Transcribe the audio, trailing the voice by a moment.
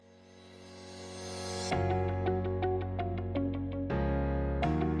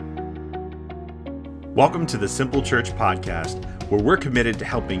Welcome to the Simple Church Podcast, where we're committed to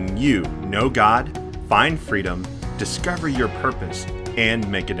helping you know God, find freedom, discover your purpose, and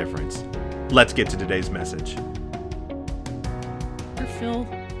make a difference. Let's get to today's message. Phil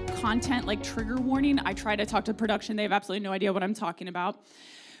content like trigger warning. I try to talk to production. They have absolutely no idea what I'm talking about.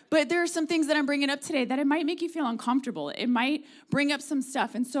 But there are some things that I'm bringing up today that it might make you feel uncomfortable. It might bring up some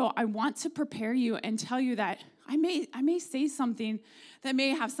stuff. And so I want to prepare you and tell you that I may say something that may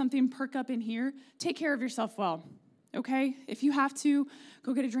have something perk up in here. Take care of yourself well, okay? If you have to,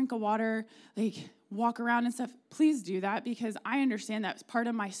 go get a drink of water, walk around and stuff, please do that, because I understand that part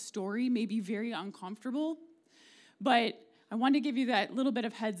of my story may be very uncomfortable, but I want to give you that little bit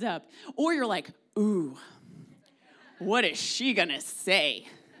of heads up. Or you're like, ooh, what is she gonna say?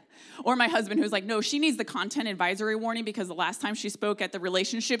 Or my husband who's like, no, she needs the content advisory warning because the last time she spoke at the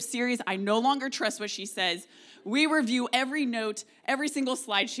relationship series, I no longer trust what she says. We review every note, every single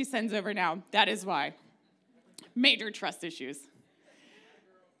slide she sends over now. That is why. Major trust issues.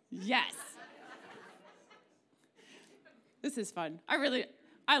 Yes. This is fun. I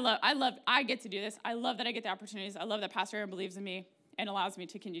get to do this. I love that I get the opportunities. I love that Pastor Aaron believes in me and allows me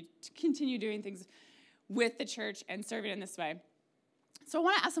to continue doing things with the church and serving in this way. So I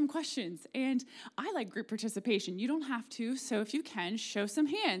want to ask some questions, and I like group participation. You don't have to, so if you can, show some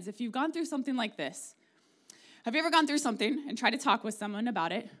hands if you've gone through something like this. Have you ever gone through something and tried to talk with someone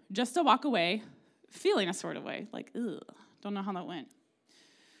about it just to walk away feeling a sort of way, like, ugh, don't know how that went?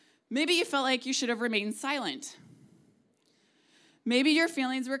 Maybe you felt like you should have remained silent. Maybe your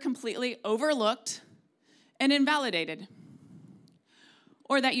feelings were completely overlooked and invalidated,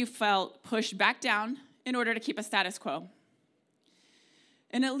 or that you felt pushed back down in order to keep a status quo.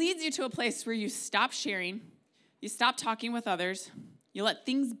 And it leads you to a place where you stop sharing, you stop talking with others, you let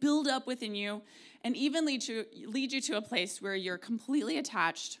things build up within you, and even lead you to a place where you're completely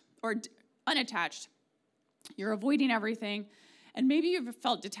attached or unattached. You're avoiding everything, and maybe you've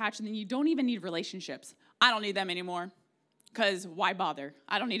felt detached and then you don't even need relationships. I don't need them anymore, because why bother?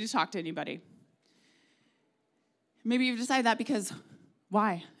 I don't need to talk to anybody. Maybe you've decided that because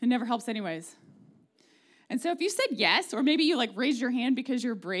why? It never helps anyways. And so if you said yes, or maybe you raised your hand because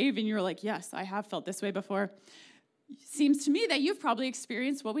you're brave and you're like, yes, I have felt this way before, seems to me that you've probably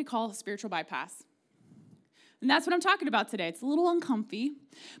experienced what we call spiritual bypass. And that's what I'm talking about today. It's a little uncomfy,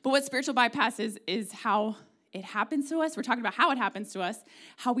 but what spiritual bypass is how it happens to us. We're talking about how it happens to us,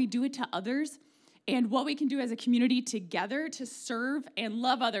 how we do it to others, and what we can do as a community together to serve and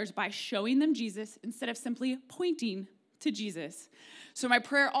love others by showing them Jesus instead of simply pointing to Jesus. So my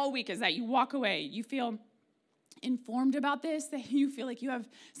prayer all week is that you walk away, you feel informed about this, that you feel like you have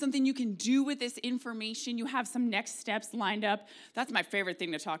something you can do with this information, you have some next steps lined up. That's my favorite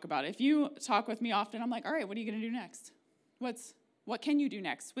thing to talk about. If you talk with me often, I'm like, all right, what are you going to do next? What can you do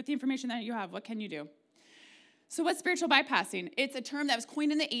next? With the information that you have, what can you do? So what's spiritual bypassing? It's a term that was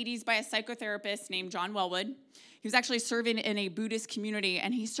coined in the 80s by a psychotherapist named John Welwood. He was actually serving in a Buddhist community,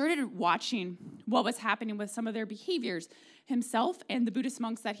 and he started watching what was happening with some of their behaviors, himself and the Buddhist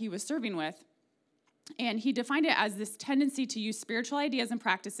monks that he was serving with. And he defined it as this tendency to use spiritual ideas and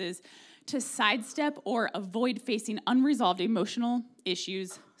practices to sidestep or avoid facing unresolved emotional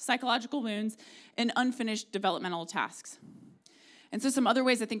issues, psychological wounds, and unfinished developmental tasks. And so some other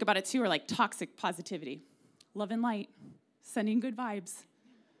ways to think about it too are like toxic positivity, love and light, sending good vibes.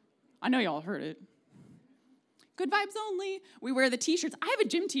 I know y'all heard it. Good vibes only. We wear the t-shirts. I have a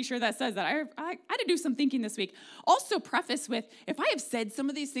gym t-shirt that says that. I had to do some thinking this week. Also preface with, if I have said some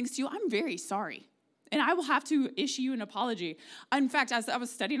of these things to you, I'm very sorry. And I will have to issue you an apology. In fact, as I was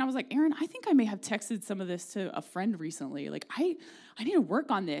studying, I was like, Aaron, I think I may have texted some of this to a friend recently. I need to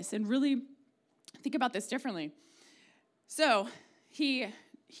work on this and really think about this differently. So he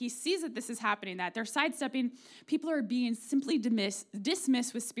sees that this is happening, that they're sidestepping. People are being simply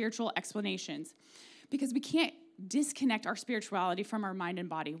dismissed with spiritual explanations because we can't disconnect our spirituality from our mind and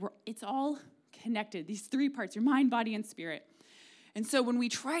body. It's all connected, these three parts, your mind, body, and spirit. And so when we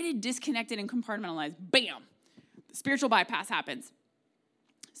try to disconnect it and compartmentalize, bam, spiritual bypass happens.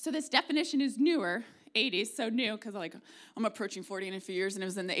 So this definition is newer, 80s, so new, because I'm approaching 40 in a few years, and it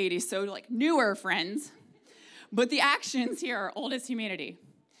was in the 80s, so newer, friends. But the actions here are old as humanity.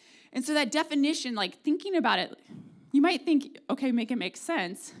 And so that definition, thinking about it, you might think, okay, make it make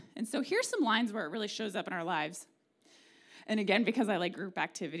sense. And so here's some lines where it really shows up in our lives. And again, because I like group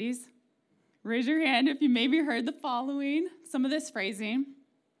activities, raise your hand if you maybe heard the following, some of this phrasing.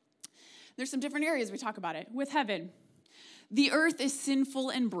 There's some different areas we talk about it. With heaven, the earth is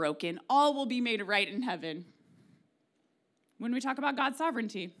sinful and broken. All will be made right in heaven. When we talk about God's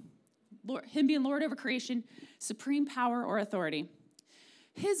sovereignty, Him being Lord over creation, supreme power or authority.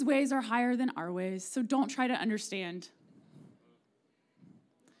 His ways are higher than our ways, so don't try to understand.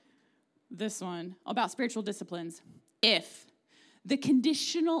 This one about spiritual disciplines. If, the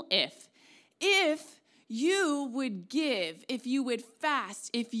conditional if you would give, if you would fast,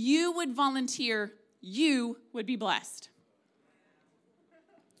 if you would volunteer, you would be blessed.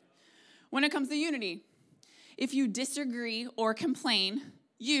 When it comes to unity, if you disagree or complain,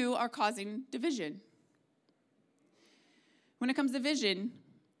 you are causing division. When it comes to vision,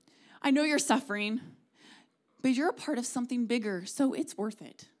 I know you're suffering, but you're a part of something bigger, so it's worth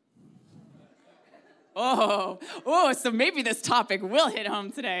it. Oh, so maybe this topic will hit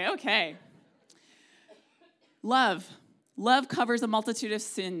home today. Okay. Love. Love covers a multitude of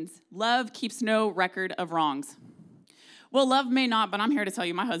sins. Love keeps no record of wrongs. Well, love may not, but I'm here to tell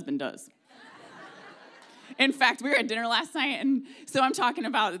you my husband does. In fact, we were at dinner last night, and so I'm talking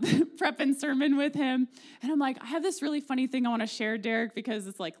about the prep and sermon with him, and I'm like, I have this really funny thing I want to share, Derek, because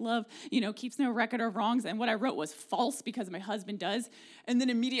it's like love, keeps no record of wrongs, and what I wrote was false because my husband does, and then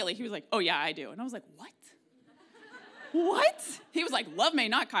immediately he was like, oh, yeah, I do, and I was like, what? What? He was like, love may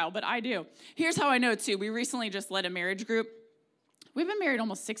not, Kyle, but I do. Here's how I know, too. We recently just led a marriage group. We've been married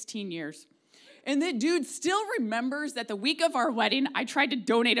almost 16 years. And the dude still remembers that the week of our wedding, I tried to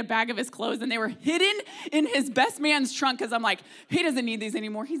donate a bag of his clothes, and they were hidden in his best man's trunk because I'm like, he doesn't need these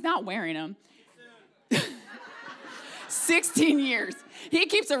anymore. He's not wearing them. 16 years. He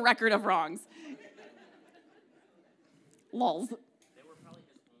keeps a record of wrongs. Lols.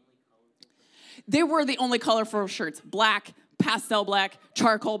 They were the only colorful shirts. Black, pastel black,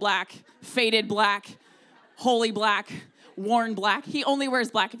 charcoal black, faded black, holy black, worn black. He only wears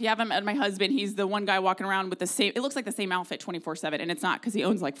black. If you haven't met my husband, he's the one guy walking around with the same, it looks like the same outfit 24/7, and it's not because he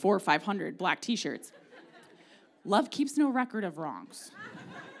owns like 400 or 500 black t-shirts. Love keeps no record of wrongs.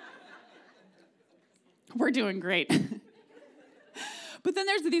 We're doing great. But then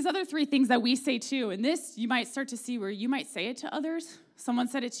there's these other three things that we say too, and this you might start to see where you might say it to others, someone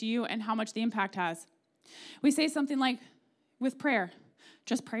said it to you, and how much the impact has. We say something like, with prayer,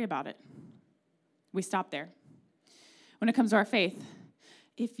 just pray about it. We stop there. When it comes to our faith,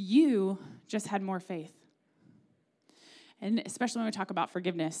 if you just had more faith, and especially when we talk about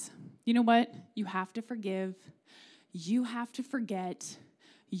forgiveness, you know what? You have to forgive. You have to forget.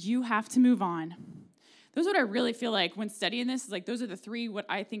 You have to move on. Those are what I really feel like when studying this, is like those are the three what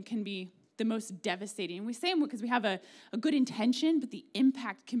I think can be the most devastating. And we say them because we have a good intention, but the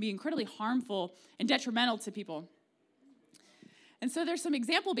impact can be incredibly harmful and detrimental to people. And so there's some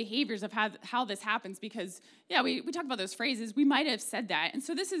example behaviors of how this happens because, we talk about those phrases. We might have said that. And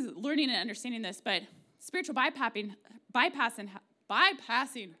so this is learning and understanding this, but spiritual bypassing,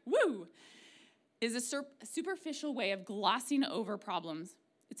 is a superficial way of glossing over problems.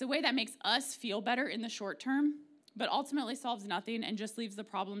 It's a way that makes us feel better in the short term, but ultimately solves nothing and just leaves the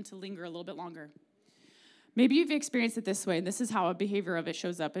problem to linger a little bit longer. Maybe you've experienced it this way. This is how a behavior of it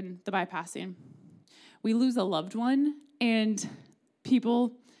shows up in the bypassing. We lose a loved one, and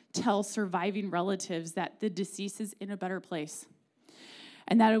people tell surviving relatives that the deceased is in a better place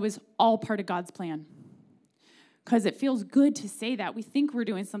and that it was all part of God's plan. Because it feels good to say that. We think we're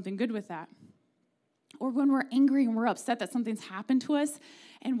doing something good with that. Or when we're angry and we're upset that something's happened to us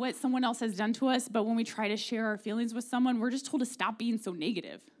and what someone else has done to us, but when we try to share our feelings with someone, we're just told to stop being so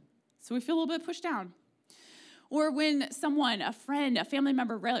negative. So we feel a little bit pushed down. Or when someone, a friend, a family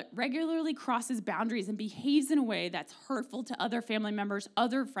member regularly crosses boundaries and behaves in a way that's hurtful to other family members,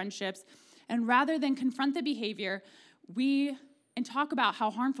 other friendships, and rather than confront the behavior, and talk about how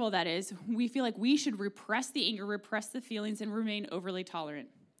harmful that is, we feel like we should repress the anger, repress the feelings, and remain overly tolerant.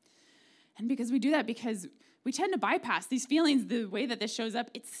 And because we do that, because we tend to bypass these feelings, the way that this shows up,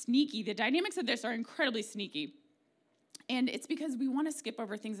 it's sneaky. The dynamics of this are incredibly sneaky. And it's because we want to skip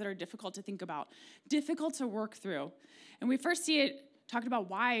over things that are difficult to think about, difficult to work through. And we first see it talked about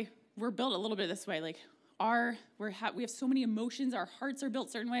why we're built a little bit this way. Like we have so many emotions. Our hearts are built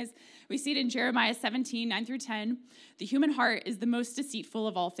certain ways. We see it in Jeremiah 17, 9 through 10. The human heart is the most deceitful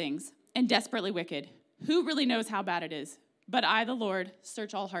of all things and desperately wicked. Who really knows how bad it is? But I, the Lord,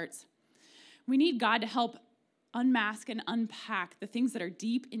 search all hearts. We need God to help unmask and unpack the things that are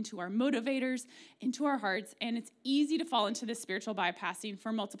deep into our motivators, into our hearts, and it's easy to fall into this spiritual bypassing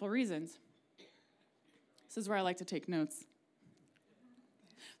for multiple reasons. This is where I like to take notes.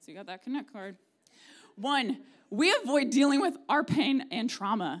 So you got that connect card. 1, we avoid dealing with our pain and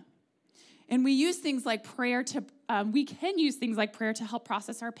trauma. And we use things like prayer we can use things like prayer to help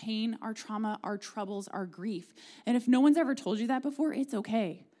process our pain, our trauma, our troubles, our grief. And if no one's ever told you that before, it's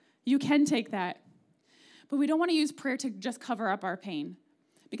okay. You can take that. But we don't want to use prayer to just cover up our pain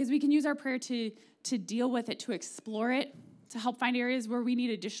because we can use our prayer to deal with it, to explore it, to help find areas where we need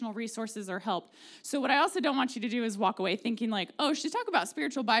additional resources or help. So what I also don't want you to do is walk away thinking like, oh, she's talking about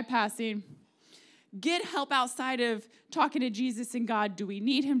spiritual bypassing. Get help outside of talking to Jesus and God. Do we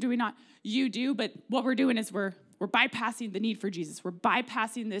need him? Do we not? You do, but what we're doing is we're bypassing the need for Jesus. We're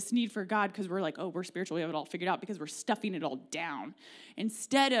bypassing this need for God because we're like, oh, we're spiritual. We have it all figured out because we're stuffing it all down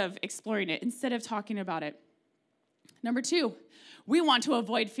instead of exploring it, instead of talking about it. Number 2, we want to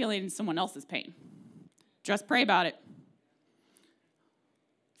avoid feeling someone else's pain. Just pray about it.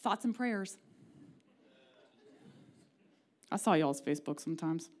 Thoughts and prayers. I saw y'all's Facebook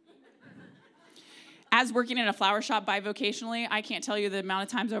sometimes. As working in a flower shop bivocationally, I can't tell you the amount of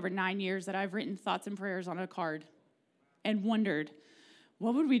times over 9 years that I've written thoughts and prayers on a card and wondered,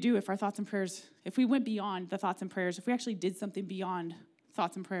 what would we do if our thoughts and prayers, if we went beyond the thoughts and prayers, if we actually did something beyond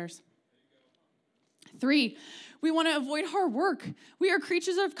thoughts and prayers? 3, we want to avoid hard work. We are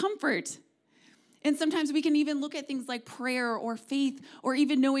creatures of comfort. And sometimes we can even look at things like prayer or faith or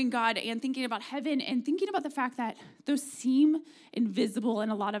even knowing God and thinking about heaven and thinking about the fact that those seem invisible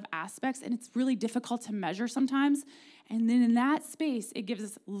in a lot of aspects and it's really difficult to measure sometimes. And then in that space, it gives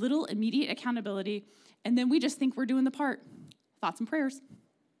us little immediate accountability. And then we just think we're doing the part. Thoughts and prayers.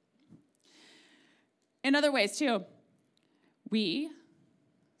 In other ways too, we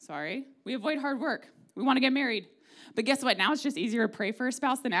avoid hard work. We want to get married. But guess what? Now it's just easier to pray for a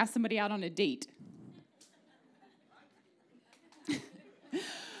spouse than ask somebody out on a date.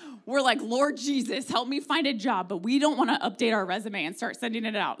 We're like, Lord Jesus, help me find a job, but we don't want to update our resume and start sending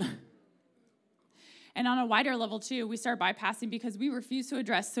it out. And on a wider level, too, we start bypassing because we refuse to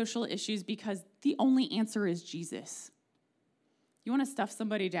address social issues because the only answer is Jesus. You want to stuff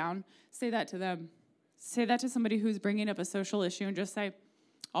somebody down? Say that to them. Say that to somebody who's bringing up a social issue and just say,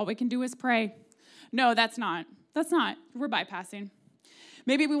 all we can do is pray. No, that's not. We're bypassing.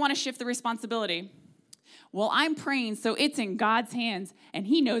 Maybe we want to shift the responsibility. Well, I'm praying, so it's in God's hands, and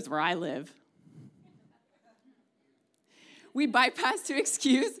he knows where I live. We bypass to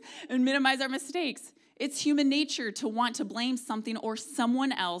excuse and minimize our mistakes. It's human nature to want to blame something or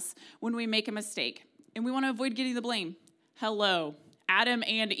someone else when we make a mistake, and we want to avoid getting the blame. Hello, Adam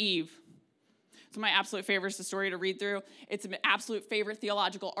and Eve. It's my absolute favorite story to read through. It's an absolute favorite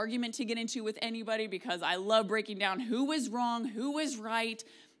theological argument to get into with anybody because I love breaking down who was wrong, who was right.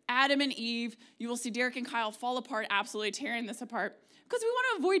 Adam and Eve, you will see Derek and Kyle fall apart, absolutely tearing this apart because we want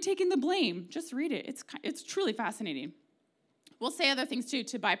to avoid taking the blame. Just read it. It's truly fascinating. We'll say other things too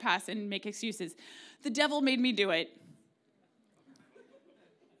to bypass and make excuses. The devil made me do it.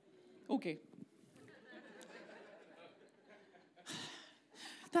 Okay.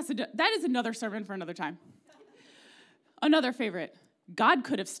 That is another sermon for another time. Another favorite. God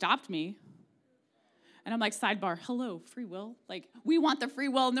could have stopped me. And I'm like, sidebar, hello, free will. Like, we want the free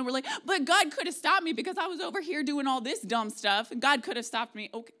will. And then we're like, but God could have stopped me because I was over here doing all this dumb stuff. And God could have stopped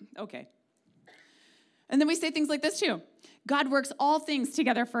me. Okay. And then we say things like this too. God works all things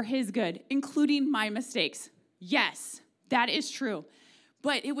together for his good, including my mistakes. Yes, that is true.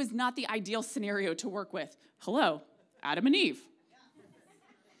 But it was not the ideal scenario to work with. Hello, Adam and Eve.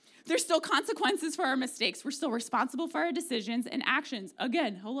 There's still consequences for our mistakes. We're still responsible for our decisions and actions.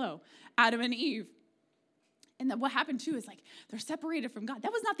 Again, hello, Adam and Eve. And then what happened too is like, they're separated from God.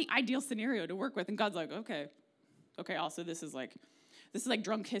 That was not the ideal scenario to work with. And God's like, okay, also this is like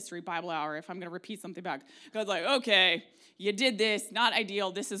drunk history Bible hour if I'm going to repeat something back. God's like, okay, you did this, not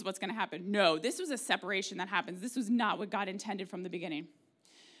ideal. This is what's going to happen. No, this was a separation that happens. This was not what God intended from the beginning.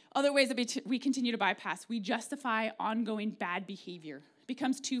 Other ways that we continue to bypass, we justify ongoing bad behavior. It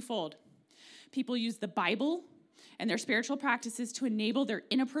becomes twofold. People use the Bible and their spiritual practices to enable their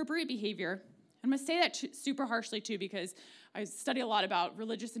inappropriate behavior. I'm going to say that super harshly too because I study a lot about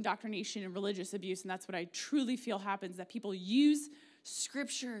religious indoctrination and religious abuse, and that's what I truly feel happens, that people use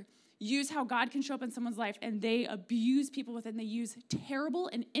Scripture, use how God can show up in someone's life, and they abuse people with it, and they use terrible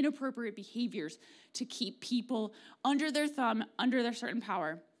and inappropriate behaviors to keep people under their thumb, under their certain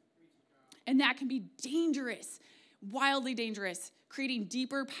power. And that can be dangerous, wildly dangerous, creating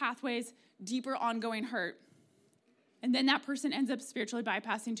deeper pathways, deeper ongoing hurt. And then that person ends up spiritually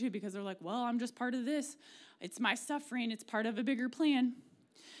bypassing too because they're like, well, I'm just part of this. It's my suffering. It's part of a bigger plan.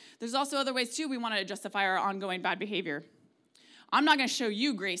 There's also other ways too we want to justify our ongoing bad behavior. I'm not going to show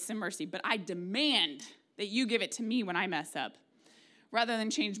you grace and mercy, but I demand that you give it to me when I mess up rather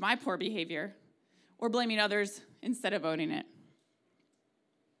than change my poor behavior or blaming others instead of owning it.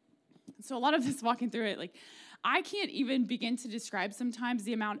 So a lot of this walking through it, like I can't even begin to describe sometimes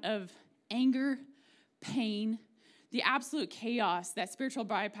the amount of anger, pain, the absolute chaos that spiritual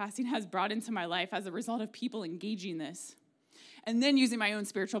bypassing has brought into my life as a result of people engaging this. and then using my own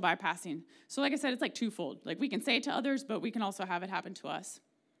spiritual bypassing. So like I said, it's like twofold. Like we can say it to others, but we can also have it happen to us.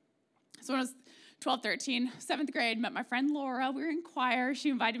 So when I was 12, 13, 7th grade, met my friend Laura. We were in choir. She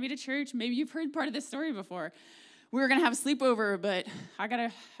invited me to church. Maybe you've heard part of this story before. We were going to have a sleepover, but I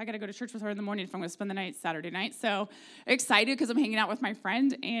gotta go to church with her in the morning if I'm going to spend the night Saturday night. So excited because I'm hanging out with my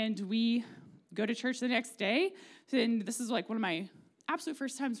friend, and we go to church the next day. And this is like one of my absolute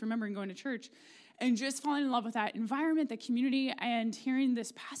first times remembering going to church and just falling in love with that environment, the community, and hearing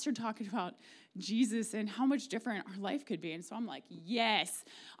this pastor talking about Jesus and how much different our life could be. And so I'm like, yes.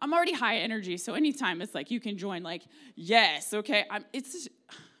 I'm already high energy, so anytime it's like you can join, like, yes, okay.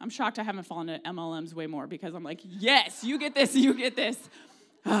 I'm shocked I haven't fallen to MLMs way more because I'm like, yes, you get this, you get this.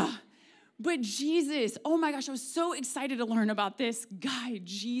 But Jesus, oh my gosh, I was so excited to learn about this guy,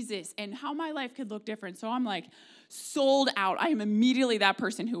 Jesus, and how my life could look different. So I'm like, sold out. I am immediately that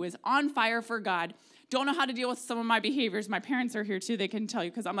person who is on fire for God. Don't know how to deal with some of my behaviors. My parents are here too. They can tell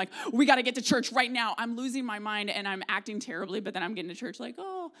you because I'm like, we got to get to church right now. I'm losing my mind and I'm acting terribly, but then I'm getting to church like,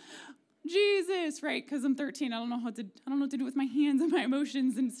 oh, Jesus, right? Because I'm 13. I don't know what to do with my hands and my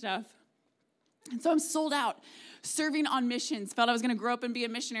emotions and stuff. And so I'm sold out, serving on missions. Felt I was going to grow up and be a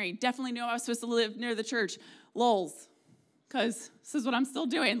missionary. Definitely knew I was supposed to live near the church. Lols, because this is what I'm still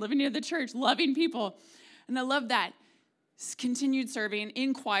doing, living near the church, loving people. And I love that. Continued serving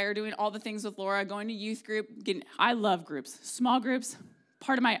in choir, doing all the things with Laura, going to youth group. I love groups, small groups,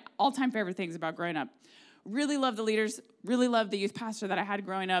 part of my all-time favorite things about growing up. Really love the leaders, really love the youth pastor that I had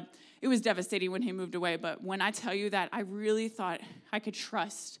growing up. It was devastating when he moved away, but when I tell you that, I really thought I could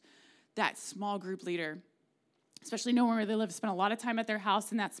trust that small group leader, especially knowing where they live. Spent a lot of time at their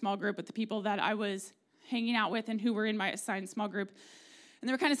house in that small group with the people that I was hanging out with and who were in my assigned small group. And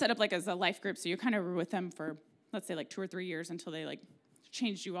they were kind of set up like as a life group, so you kind of were with them for, let's say, like 2 or 3 years until they like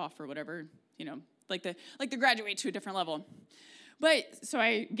changed you off or whatever, you know, like the graduate to a different level. But so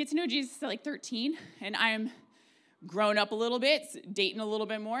I get to know Jesus at like 13, and I'm grown up a little bit, dating a little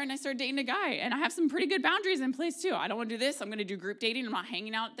bit more, and I started dating a guy. And I have some pretty good boundaries in place too. I don't want to do this. I'm going to do group dating. I'm not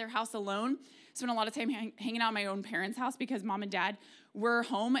hanging out at their house alone. Spent a lot of time hanging out at my own parents' house because mom and dad were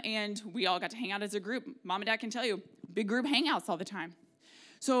home, and we all got to hang out as a group. Mom and dad can tell you, big group hangouts all the time.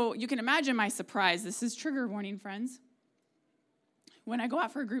 So you can imagine my surprise. This is trigger warning, friends. When I go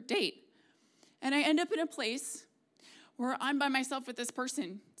out for a group date, and I end up in a place where I'm by myself with this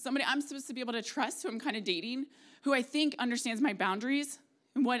person, somebody I'm supposed to be able to trust, who I'm kind of dating, who I think understands my boundaries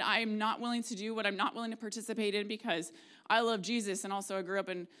and what I'm not willing to do, what I'm not willing to participate in because I love Jesus, and also I grew up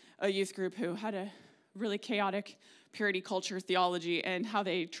in a youth group who had a really chaotic purity culture theology and how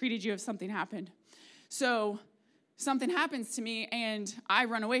they treated you if something happened. So something happens to me, and I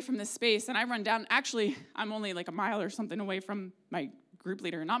run away from this space, and I run down. Actually, I'm only like a mile or something away from my group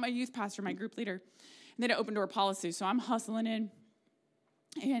leader, not my youth pastor, my group leader. And they had an open door policy, so I'm hustling in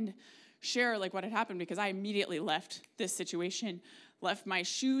and share like what had happened because I immediately left this situation, left my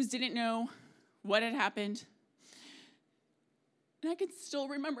shoes, didn't know what had happened. And I can still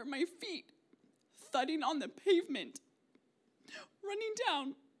remember my feet thudding on the pavement, running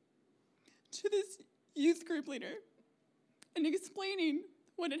down to this youth group leader and explaining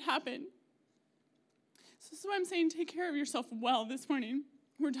what had happened. So this is why I'm saying take care of yourself well this morning.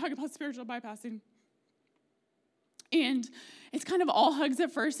 We're talking about spiritual bypassing. And it's kind of all hugs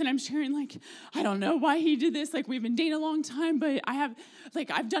at first, and I'm sharing, like, I don't know why he did this. Like, we've been dating a long time, but I've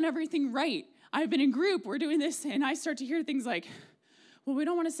done everything right. I've been in group, we're doing this, and I start to hear things like, well, we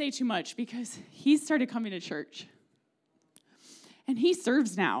don't want to say too much because he started coming to church. And he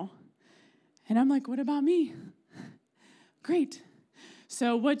serves now. And I'm like, what about me? Great.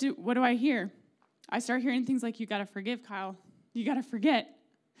 So what do I hear? I start hearing things like, you got to forgive, Kyle. You got to forget.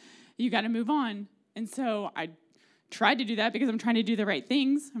 You got to move on. And so I tried to do that because I'm trying to do the right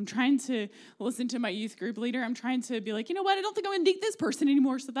things. I'm trying to listen to my youth group leader. I'm trying to be like, you know what? I don't think I'm going to date this person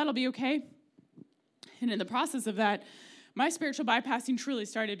anymore, so that'll be okay. And in the process of that, my spiritual bypassing truly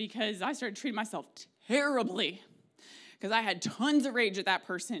started because I started treating myself terribly because I had tons of rage at that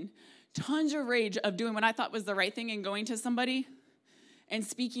person, tons of rage of doing what I thought was the right thing and going to somebody and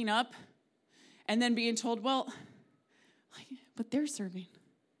speaking up and then being told, well, but they're serving.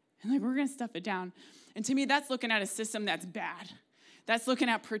 And we're going to stuff it down. And to me, that's looking at a system that's bad. That's looking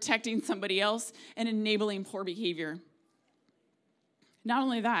at protecting somebody else and enabling poor behavior. Not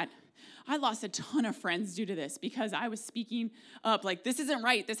only that, I lost a ton of friends due to this because I was speaking up like, this isn't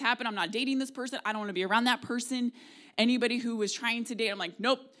right. This happened. I'm not dating this person. I don't want to be around that person. Anybody who was trying to date, I'm like,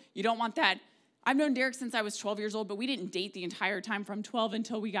 nope, you don't want that. I've known Derek since I was 12 years old, but we didn't date the entire time from 12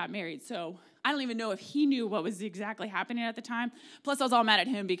 until we got married. So I don't even know if he knew what was exactly happening at the time. Plus, I was all mad at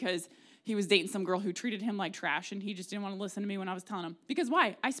him because he was dating some girl who treated him like trash, and he just didn't want to listen to me when I was telling him. Because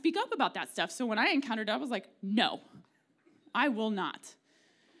why? I speak up about that stuff. So when I encountered it, I was like, no, I will not.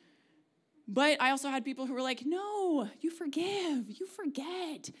 But I also had people who were like, no, you forgive, you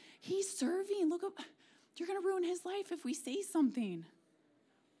forget. He's serving. Look up, you're going to ruin his life if we say something.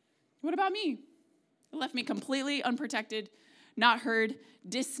 What about me? It left me completely unprotected, not heard,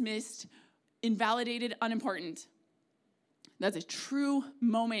 dismissed, invalidated, unimportant. That's a true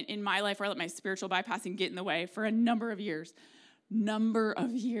moment in my life where I let my spiritual bypassing get in the way for a number of years.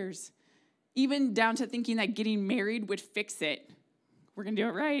 Even down to thinking that getting married would fix it. We're going to do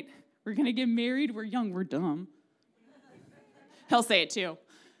it right. We're going to get married. We're young. We're dumb. He'll say it too.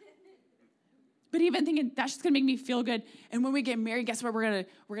 But even thinking that's just going to make me feel good. And when we get married, guess what? We're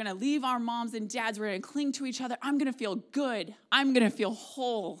going to leave our moms and dads. We're going to cling to each other. I'm going to feel good. I'm going to feel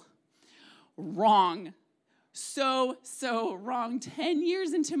whole. Wrong. So wrong. 10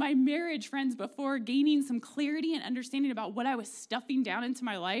 years into my marriage, friends, before gaining some clarity and understanding about what I was stuffing down into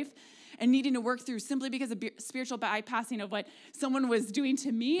my life and needing to work through simply because of spiritual bypassing of what someone was doing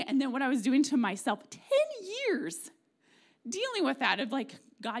to me and then what I was doing to myself. 10 years dealing with that of like,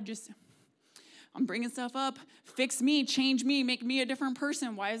 God just, I'm bringing stuff up, fix me, change me, make me a different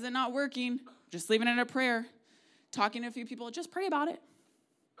person. Why is it not working? Just leaving it in a prayer, talking to a few people, just pray about it.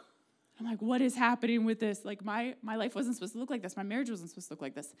 I'm like, what is happening with this? Like, my life wasn't supposed to look like this. My marriage wasn't supposed to look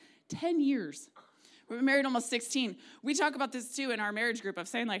like this. 10 years. We've been married almost 16. We talk about this, too, in our marriage group of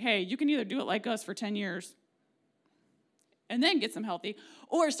saying, like, hey, you can either do it like us for 10 years and then get some healthy,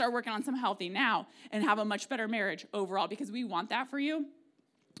 or start working on some healthy now and have a much better marriage overall, because we want that for you.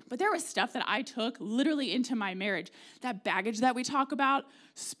 But there was stuff that I took literally into my marriage. That baggage that we talk about,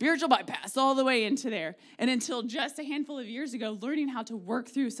 spiritual bypass all the way into there. And until just a handful of years ago, learning how to work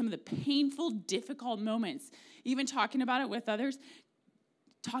through some of the painful, difficult moments, even talking about it with others,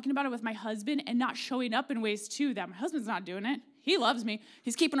 talking about it with my husband, and not showing up in ways, too, that my husband's not doing it. He loves me.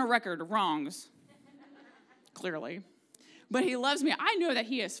 He's keeping a record of wrongs, clearly. But he loves me. I know that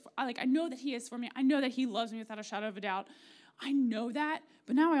he is. I know that he is for me. I know that he loves me without a shadow of a doubt. I know that,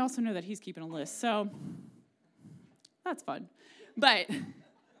 but now I also know that he's keeping a list, so that's fun. But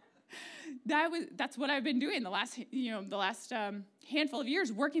that's what I've been doing the last handful of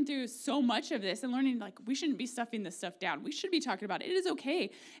years, working through so much of this and learning, like, we shouldn't be stuffing this stuff down. We should be talking about it. It is okay.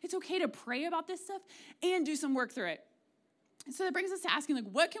 It's okay to pray about this stuff and do some work through it. So that brings us to asking,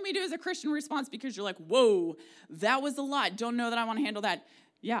 like, what can we do as a Christian response? Because you're like, whoa, that was a lot. Don't know that I want to handle that.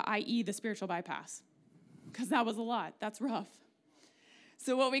 Yeah, i.e. the spiritual bypass. Because that was a lot. That's rough.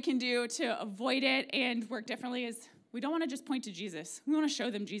 So what we can do to avoid it and work differently is we don't want to just point to Jesus. We want to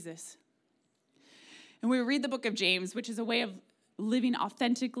show them Jesus. And we read the book of James, which is a way of living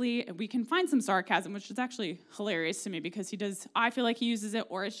authentically. And we can find some sarcasm, which is actually hilarious to me because I feel like he uses it,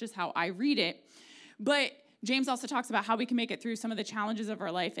 or it's just how I read it. But James also talks about how we can make it through some of the challenges of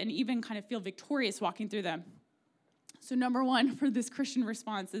our life and even kind of feel victorious walking through them. So number one for this Christian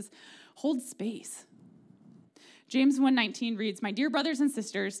response is hold space. James 1:19 reads, "My dear brothers and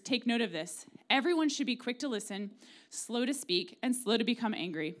sisters, take note of this. Everyone should be quick to listen, slow to speak, and slow to become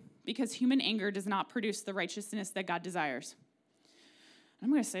angry, because human anger does not produce the righteousness that God desires." I'm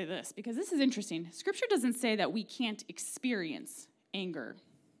going to say this because this is interesting. Scripture doesn't say that we can't experience anger.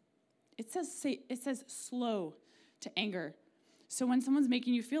 It says slow to anger. So when someone's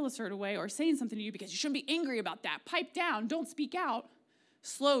making you feel a certain way or saying something to you because you shouldn't be angry about that, pipe down, don't speak out.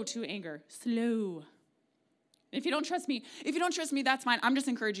 Slow to anger. Slow. If you don't trust me, that's fine. I'm just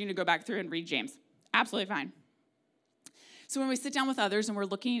encouraging you to go back through and read James. Absolutely fine. So when we sit down with others and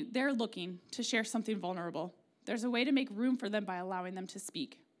they're looking to share something vulnerable, there's a way to make room for them by allowing them to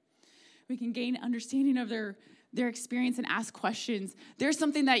speak. We can gain understanding of their experience and ask questions. There's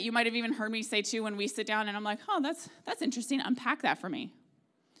something that you might have even heard me say too when we sit down and I'm like, oh, that's interesting. Unpack that for me.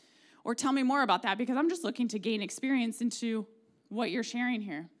 Or tell me more about that because I'm just looking to gain experience into what you're sharing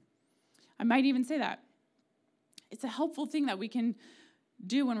here. I might even say that. It's a helpful thing that we can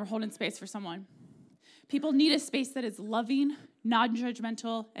do when we're holding space for someone. People need a space that is loving,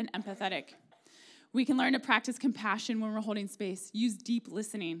 non-judgmental, and empathetic. We can learn to practice compassion when we're holding space. Use deep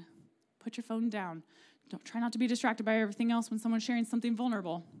listening. Put your phone down. Try not to be distracted by everything else when someone's sharing something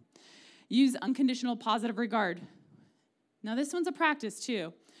vulnerable. Use unconditional positive regard. Now, this one's a practice,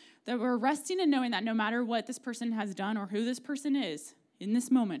 too, that we're resting and knowing that no matter what this person has done or who this person is in this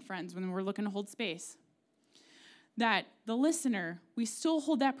moment, friends, when we're looking to hold space, that the listener, we still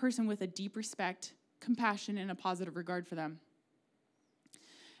hold that person with a deep respect, compassion, and a positive regard for them.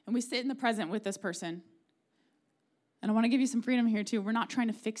 And we sit in the present with this person. And I want to give you some freedom here, too. We're not trying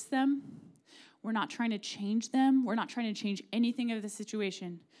to fix them. We're not trying to change them. We're not trying to change anything of the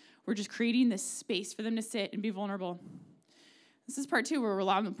situation. We're just creating this space for them to sit and be vulnerable. This is part 2, where we're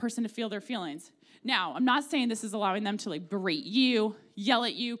allowing the person to feel their feelings. Now, I'm not saying this is allowing them to like berate you, yell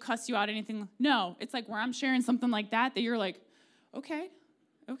at you, cuss you out, anything. No, it's like where I'm sharing something like that you're like, okay,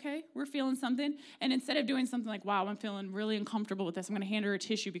 we're feeling something. And instead of doing something like, wow, I'm feeling really uncomfortable with this, I'm going to hand her a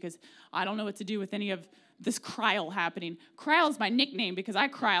tissue because I don't know what to do with any of this cryal happening. Cryal is my nickname because I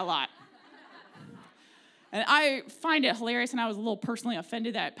cry a lot. And I find it hilarious, and I was a little personally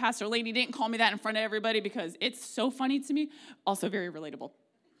offended that Pastor Laney didn't call me that in front of everybody because it's so funny to me, also very relatable.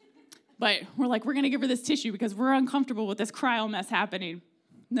 But we're like, we're going to give her this tissue because we're uncomfortable with this cryal mess happening.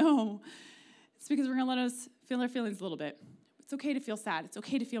 No, it's because we're going to let us feel our feelings a little bit. It's okay to feel sad. It's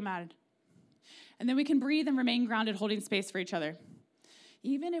okay to feel mad. And then we can breathe and remain grounded, holding space for each other.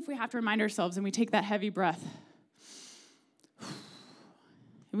 Even if we have to remind ourselves and we take that heavy breath. And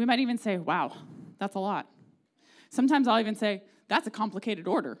we might even say, wow, that's a lot. Sometimes I'll even say, that's a complicated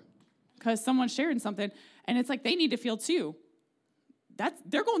order because someone's sharing something and it's like they need to feel too.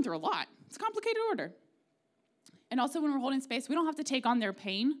 They're going through a lot. It's a complicated order. And also when we're holding space, we don't have to take on their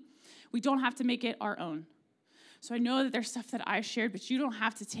pain. We don't have to make it our own. So I know that there's stuff that I shared, but you don't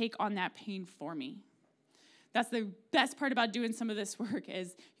have to take on that pain for me. That's the best part about doing some of this work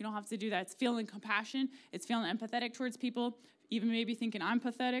is you don't have to do that. It's feeling compassion. It's feeling empathetic towards people. Even maybe thinking I'm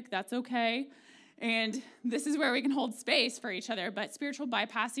pathetic. That's okay. And this is where we can hold space for each other. But spiritual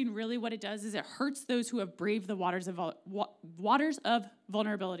bypassing, really what it does is it hurts those who have braved the waters of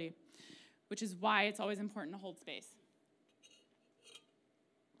vulnerability, which is why it's always important to hold space.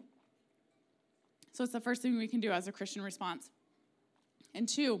 So it's the first thing we can do as a Christian response. And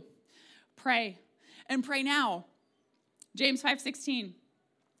 2, pray. And pray now. James 5:16.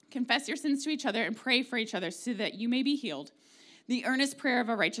 Confess your sins to each other and pray for each other so that you may be healed. The earnest prayer of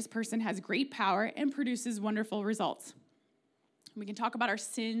a righteous person has great power and produces wonderful results. We can talk about our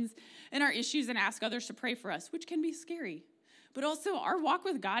sins and our issues and ask others to pray for us, which can be scary. But also, our walk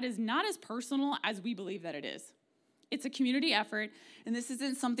with God is not as personal as we believe that it is. It's a community effort, and this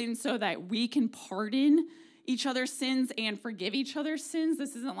isn't something so that we can pardon each other's sins and forgive each other's sins.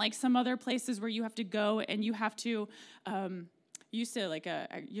 This isn't like some other places where you have to go and you have to... You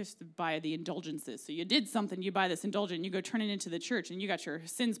used to buy the indulgences. So you did something, you buy this indulgence, you go turn it into the church, and you got your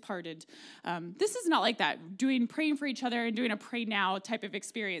sins pardoned. This is not like that, praying for each other and doing a pray now type of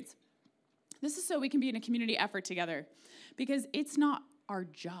experience. This is so we can be in a community effort together because it's not our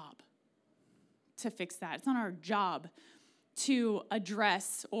job to fix that. It's not our job to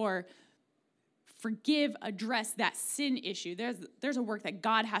address or address that sin issue. There's a work that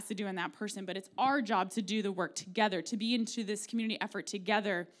God has to do in that person, but it's our job to do the work together, to be into this community effort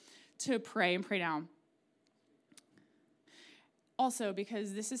together to pray and pray down. Also,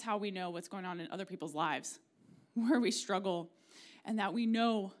 because this is how we know what's going on in other people's lives, where we struggle, and that we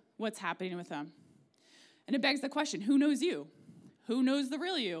know what's happening with them. And it begs the question, who knows you? Who knows the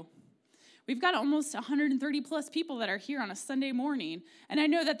real you? We've got almost 130 plus people that are here on a Sunday morning. And I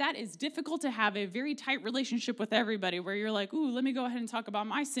know that that is difficult to have a very tight relationship with everybody where you're like, ooh, let me go ahead and talk about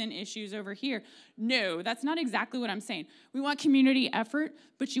my sin issues over here. No, that's not exactly what I'm saying. We want community effort,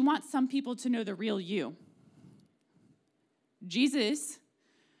 but you want some people to know the real you. Jesus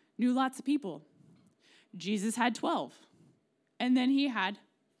knew lots of people. Jesus had 12. And then he had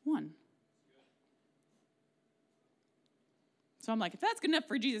 1. So I'm like, if that's good enough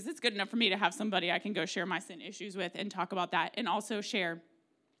for Jesus, it's good enough for me to have somebody I can go share my sin issues with and talk about that and also share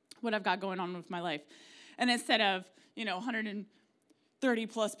what I've got going on with my life. And instead of, 130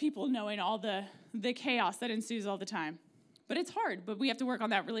 plus people knowing all the chaos that ensues all the time. But it's hard, but we have to work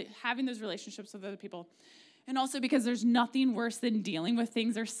on that, really having those relationships with other people. And also because there's nothing worse than dealing with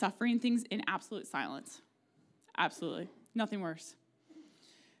things or suffering things in absolute silence. Absolutely. Nothing worse.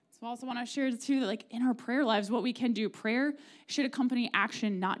 So I also want to share too that in our prayer lives, what we can do, prayer should accompany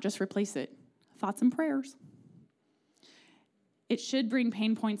action, not just replace it. Thoughts and prayers. It should bring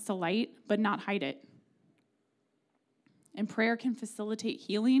pain points to light, but not hide it. And prayer can facilitate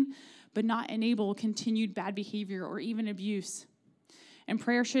healing, but not enable continued bad behavior or even abuse. And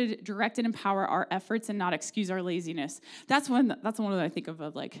prayer should direct and empower our efforts and not excuse our laziness. That's one that I think of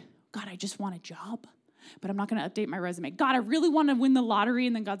God, I just want a job. But I'm not going to update my resume. God, I really want to win the lottery.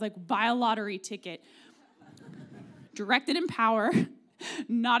 And then God's like, buy a lottery ticket. Direct and empower,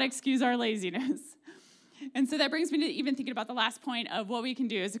 not excuse our laziness. And so that brings me to even thinking about the last point of what we can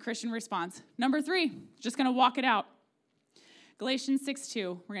do as a Christian response. Number 3, just going to walk it out. Galatians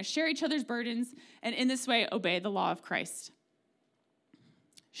 6:2. We're going to share each other's burdens and in this way obey the law of Christ.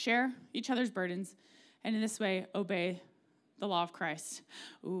 Share each other's burdens and in this way obey the law of Christ.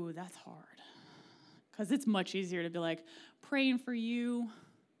 Ooh, that's hard. Because it's much easier to be praying for you,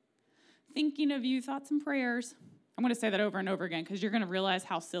 thinking of you, thoughts and prayers. I'm going to say that over and over again because you're going to realize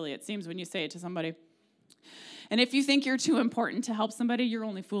how silly it seems when you say it to somebody. And if you think you're too important to help somebody, you're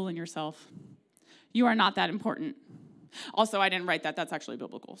only fooling yourself. You are not that important. Also, I didn't write that. That's actually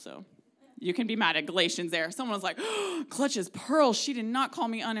biblical, so you can be mad at Galatians there. Someone was like, oh, clutches pearls. She did not call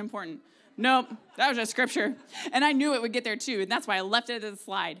me unimportant. Nope, that was just scripture. And I knew it would get there too, and that's why I left it as a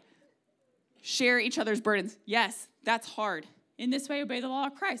slide. Share each other's burdens. Yes, that's hard. In this way, obey the law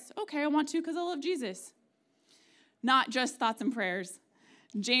of Christ. Okay, I want to because I love Jesus. Not just thoughts and prayers.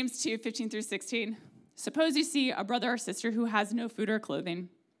 James 2, 15 through 16. Suppose you see a brother or sister who has no food or clothing,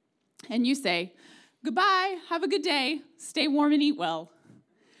 and you say, goodbye, have a good day, stay warm and eat well.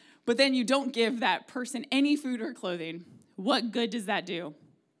 But then you don't give that person any food or clothing. What good does that do?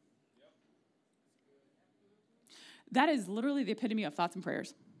 That is literally the epitome of thoughts and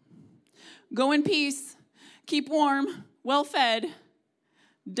prayers. Go in peace, keep warm, well-fed,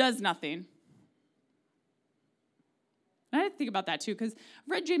 does nothing. And I had to think about that too, because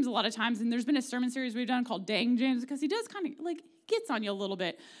I've read James a lot of times, and there's been a sermon series we've done called Dang James, because he does kind of, like, gets on you a little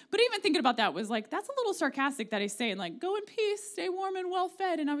bit. But even thinking about that was like, that's a little sarcastic that he's saying, like, go in peace, stay warm and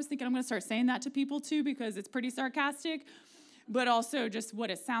well-fed. And I was thinking I'm going to start saying that to people too, because it's pretty sarcastic, but also just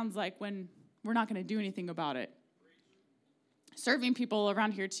what it sounds like when we're not going to do anything about it. Serving people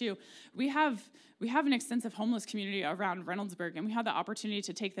around here too. We have an extensive homeless community around Reynoldsburg, and we had the opportunity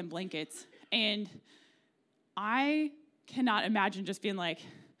to take them blankets. And I cannot imagine just being like,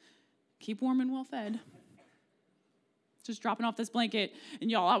 keep warm and well fed. Just dropping off this blanket.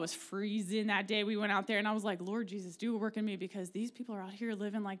 And y'all, I was freezing that day we went out there, and I was like, Lord Jesus, do a work in me, because these people are out here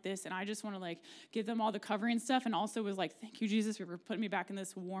living like this, and I just want to like give them all the covering stuff. And also was like, thank you, Jesus, for putting me back in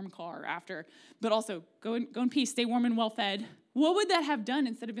this warm car after. But also, go in peace, stay warm and well fed. What would that have done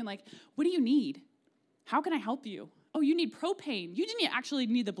instead of being like, what do you need? How can I help you? Oh, you need propane. You didn't actually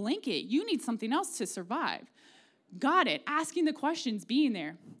need the blanket. You need something else to survive. Got it. Asking the questions, being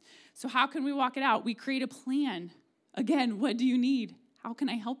there. So how can we walk it out? We create a plan. Again, what do you need? How can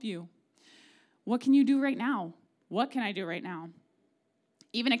I help you? What can you do right now? What can I do right now?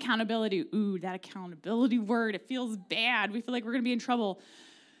 Even accountability. Ooh, that accountability word, it feels bad. We feel like we're going to be in trouble.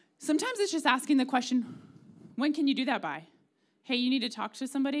 Sometimes it's just asking the question, when can you do that by? Hey, you need to talk to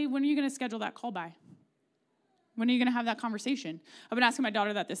somebody. When are you going to schedule that call by? When are you going to have that conversation? I've been asking my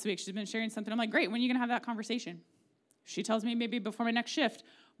daughter that this week. She's been sharing something. I'm like, great, when are you going to have that conversation? She tells me maybe before my next shift.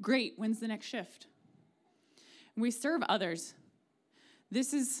 Great, when's the next shift? And we serve others.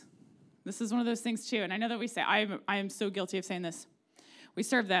 This is one of those things too. And I know that we say, I am so guilty of saying this. We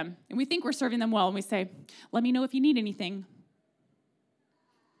serve them, and we think we're serving them well, and we say, let me know if you need anything.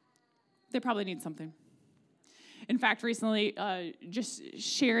 They probably need something. In fact, recently, just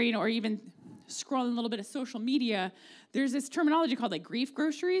sharing or even scrolling a little bit of social media, there's this terminology called like grief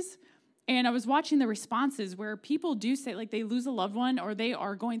groceries. And I was watching the responses where people do say like they lose a loved one or they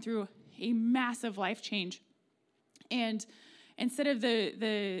are going through a massive life change. And instead of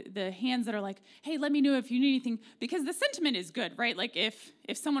the hands that are like, hey, let me know if you need anything, because the sentiment is good, right? Like if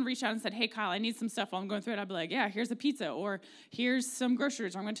someone reached out and said, hey, Kyle, I need some stuff while I'm going through it, I'd be like, yeah, here's a pizza, or here's some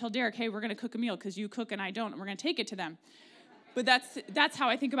groceries, or I'm going to tell Derek, hey, we're going to cook a meal because you cook and I don't, and we're going to take it to them. But that's how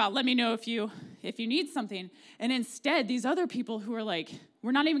I think about, let me know if you need something. And instead, these other people who are like,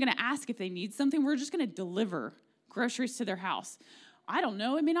 we're not even going to ask if they need something, we're just going to deliver groceries to their house. I don't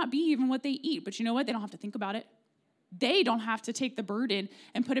know, it may not be even what they eat, but you know what? They don't have to think about it. They don't have to take the burden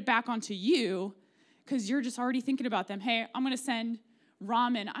and put it back onto you because you're just already thinking about them. Hey, I'm going to send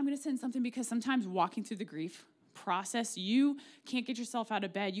ramen. I'm going to send something, because sometimes walking through the grief process, you can't get yourself out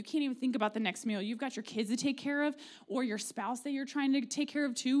of bed. You can't even think about the next meal. You've got your kids to take care of, or your spouse that you're trying to take care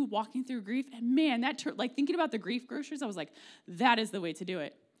of too, walking through grief. And man, like thinking about the grief groceries, I was like, that is the way to do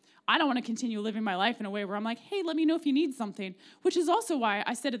it. I don't want to continue living my life in a way where I'm like, hey, let me know if you need something, which is also why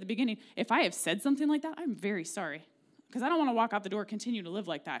I said at the beginning, if I have said something like that, I'm very sorry, because I don't want to walk out the door, continue to live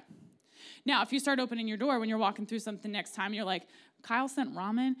like that. Now, if you start opening your door when you're walking through something next time, you're like, Kyle sent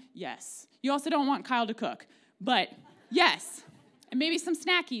ramen? Yes. You also don't want Kyle to cook, but yes. And maybe some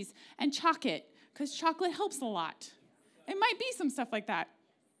snackies and chocolate, because chocolate helps a lot. It might be some stuff like that.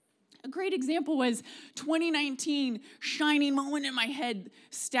 A great example was 2019, shining moment in my head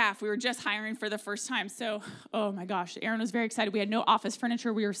staff. We were just hiring for the first time. So, oh my gosh, Aaron was very excited. We had no office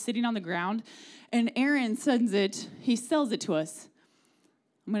furniture. We were sitting on the ground. And Aaron sells it to us.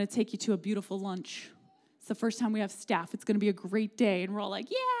 I'm going to take you to a beautiful lunch. It's the first time we have staff. It's going to be a great day. And we're all like,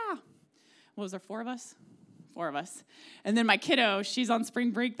 yeah. What was there, 4 of us? 4 of us. And then my kiddo, she's on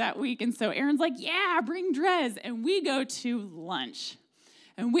spring break that week. And so Aaron's like, yeah, bring Drez. And we go to lunch.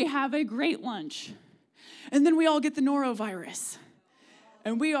 And we have a great lunch. And then we all get the norovirus.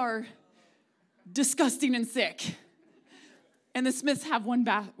 And we are disgusting and sick. And the Smiths have one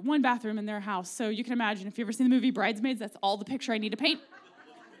bathroom in their house. So you can imagine, if you've ever seen the movie Bridesmaids, that's all the picture I need to paint.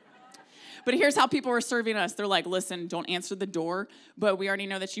 But here's how people were serving us. They're like, listen, don't answer the door, but we already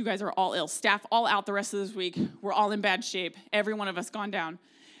know that you guys are all ill. Staff all out the rest of this week. We're all in bad shape. Every one of us gone down.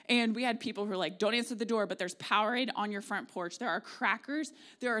 And we had people who were like, don't answer the door, but there's Powerade on your front porch. There are crackers.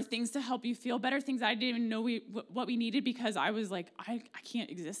 There are things to help you feel better, things I didn't even know what we needed, because I was like, I can't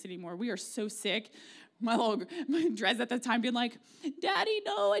exist anymore. We are so sick. My Dres at the time being like, Daddy,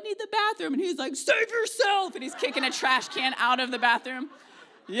 no, I need the bathroom. And he's like, save yourself. And he's kicking a trash can out of the bathroom.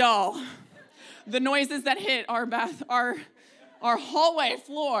 Y'all, the noises that hit our hallway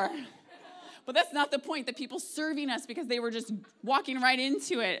floor. But that's not the point. The people serving us, because they were just walking right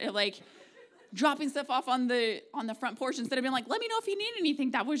into it, like dropping stuff off on the front porch instead of being like, let me know if you need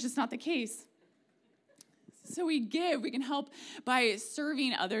anything. That was just not the case. So we can help by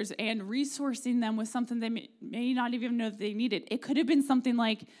serving others and resourcing them with something they may not even know that they needed. It could have been something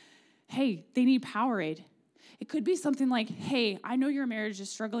like, hey, they need Powerade. It could be something like, hey, I know your marriage is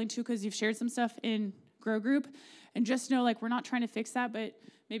struggling too because you've shared some stuff in Grow Group, and just know, like, we're not trying to fix that, but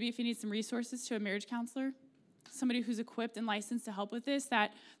maybe if you need some resources to a marriage counselor, somebody who's equipped and licensed to help with this,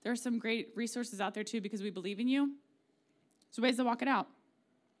 that there are some great resources out there too, because we believe in you. So ways to walk it out.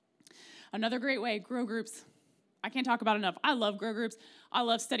 Another great way, Grow Groups. I can't talk about it enough. I love Grow Groups. I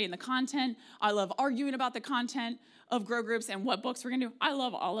love studying the content. I love arguing about the content of Grow Groups and what books we're going to do. I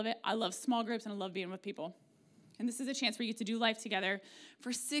love all of it. I love small groups, and I love being with people. And this is a chance for you to do life together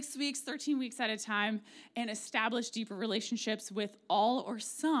for 6 weeks, 13 weeks at a time, and establish deeper relationships with all or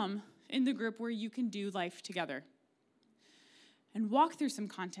some in the group where you can do life together. And walk through some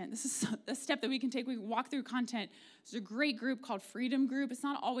content. This is a step that we can take. We can walk through content. There's a great group called Freedom Group. It's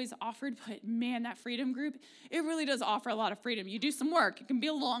not always offered, but man, that Freedom Group, it really does offer a lot of freedom. You do some work. It can be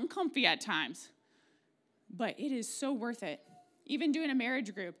a little uncomfy at times, but it is so worth it. Even doing a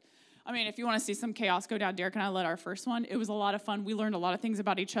marriage group. I mean, if you want to see some chaos go down, Derek and I led our first one. It was a lot of fun. We learned a lot of things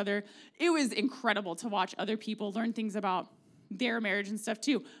about each other. It was incredible to watch other people learn things about their marriage and stuff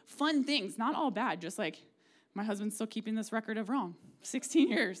too. Fun things, not all bad, just like my husband's still keeping this record of wrong, 16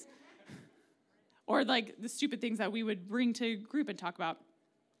 years. Or like the stupid things that we would bring to group and talk about.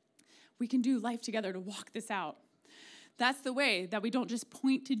 We can do life together to walk this out. That's the way that we don't just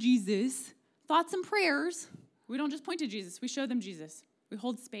point to Jesus. Thoughts and prayers, we don't just point to Jesus. We show them Jesus. We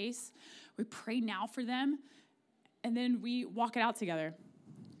hold space. We pray now for them. And then we walk it out together.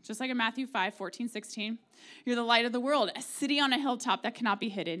 Just like in Matthew 5, 14, 16. You're the light of the world, a city on a hilltop that cannot be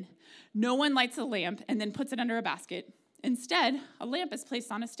hidden. No one lights a lamp and then puts it under a basket. Instead, a lamp is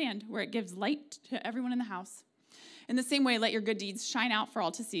placed on a stand where it gives light to everyone in the house. In the same way, let your good deeds shine out for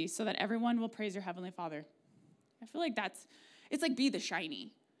all to see, so that everyone will praise your heavenly Father. I feel like it's like be the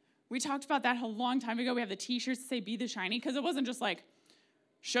shiny. We talked about that a long time ago. We have the t-shirts that say be the shiny, because it wasn't just like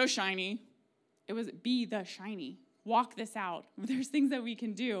show shiny. It was be the shiny. Walk this out. There's things that we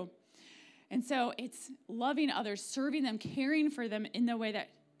can do. And so it's loving others, serving them, caring for them in the way that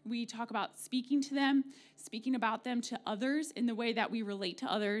we talk about speaking to them, speaking about them to others in the way that we relate to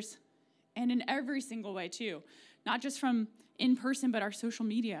others, and in every single way too. Not just from in person, but our social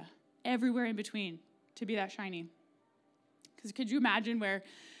media, everywhere in between, to be that shiny. Because could you imagine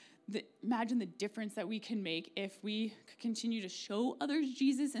the difference that we can make if we could continue to show others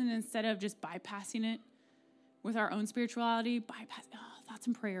Jesus, and instead of just bypassing it with our own spirituality, thoughts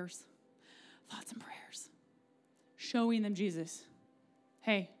and prayers. Showing them Jesus.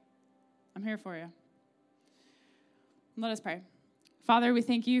 Hey, I'm here for you. Let us pray. Father, we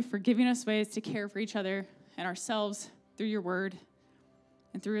thank you for giving us ways to care for each other and ourselves through your word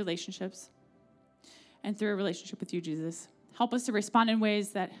and through relationships and through a relationship with you, Jesus. Help us to respond in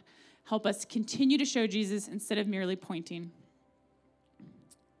ways that help us continue to show Jesus instead of merely pointing.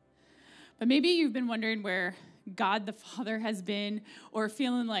 But maybe you've been wondering where God the Father has been, or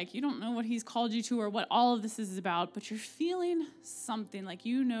feeling like you don't know what he's called you to or what all of this is about, but you're feeling something like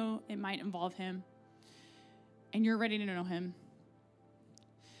you know it might involve him, and you're ready to know him.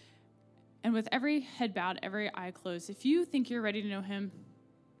 And with every head bowed, every eye closed, if you think you're ready to know him,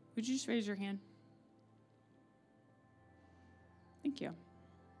 would you just raise your hand? Thank you.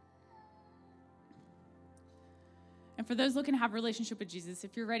 And for those looking to have a relationship with Jesus,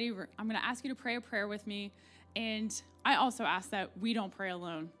 if you're ready, I'm going to ask you to pray a prayer with me. And I also ask that we don't pray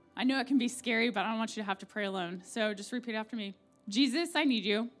alone. I know it can be scary, but I don't want you to have to pray alone. So just repeat after me. Jesus, I need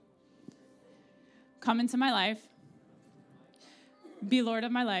you. Come into my life. Be Lord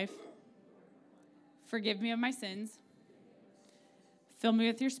of my life. Forgive me of my sins. Fill me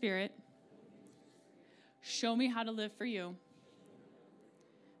with your spirit. Show me how to live for you.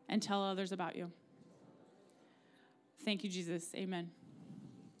 And tell others about you. Thank you, Jesus. Amen.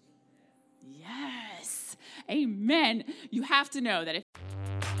 Yes. Amen. You have to know that if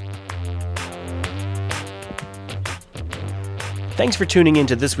Thanks for tuning in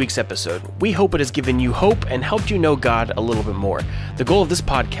to this week's episode. We hope it has given you hope and helped you know God a little bit more. The goal of this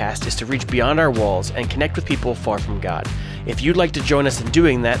podcast is to reach beyond our walls and connect with people far from God. If you'd like to join us in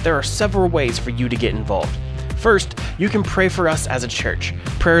doing that, there are several ways for you to get involved. First, you can pray for us as a church.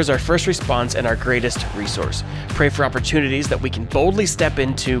 Prayer is our first response and our greatest resource. Pray for opportunities that we can boldly step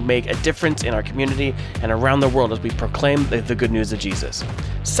into, make a difference in our community and around the world as we proclaim the good news of Jesus.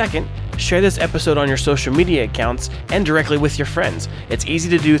 Second, share this episode on your social media accounts and directly with your friends. It's easy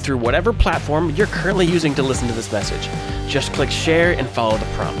to do through whatever platform you're currently using to listen to this message. Just click share and follow the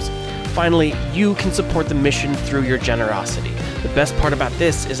prompts. Finally, you can support the mission through your generosity. The best part about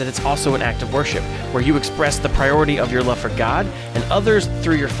this is that it's also an act of worship, where you express the priority of your love for God and others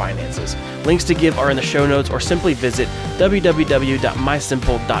through your finances. Links to give are in the show notes, or simply visit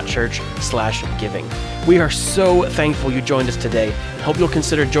www.mysimple.church/giving. We are so thankful you joined us today and hope you'll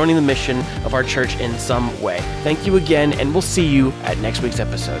consider joining the mission of our church in some way. Thank you again, and we'll see you at next week's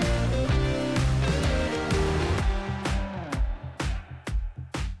episode.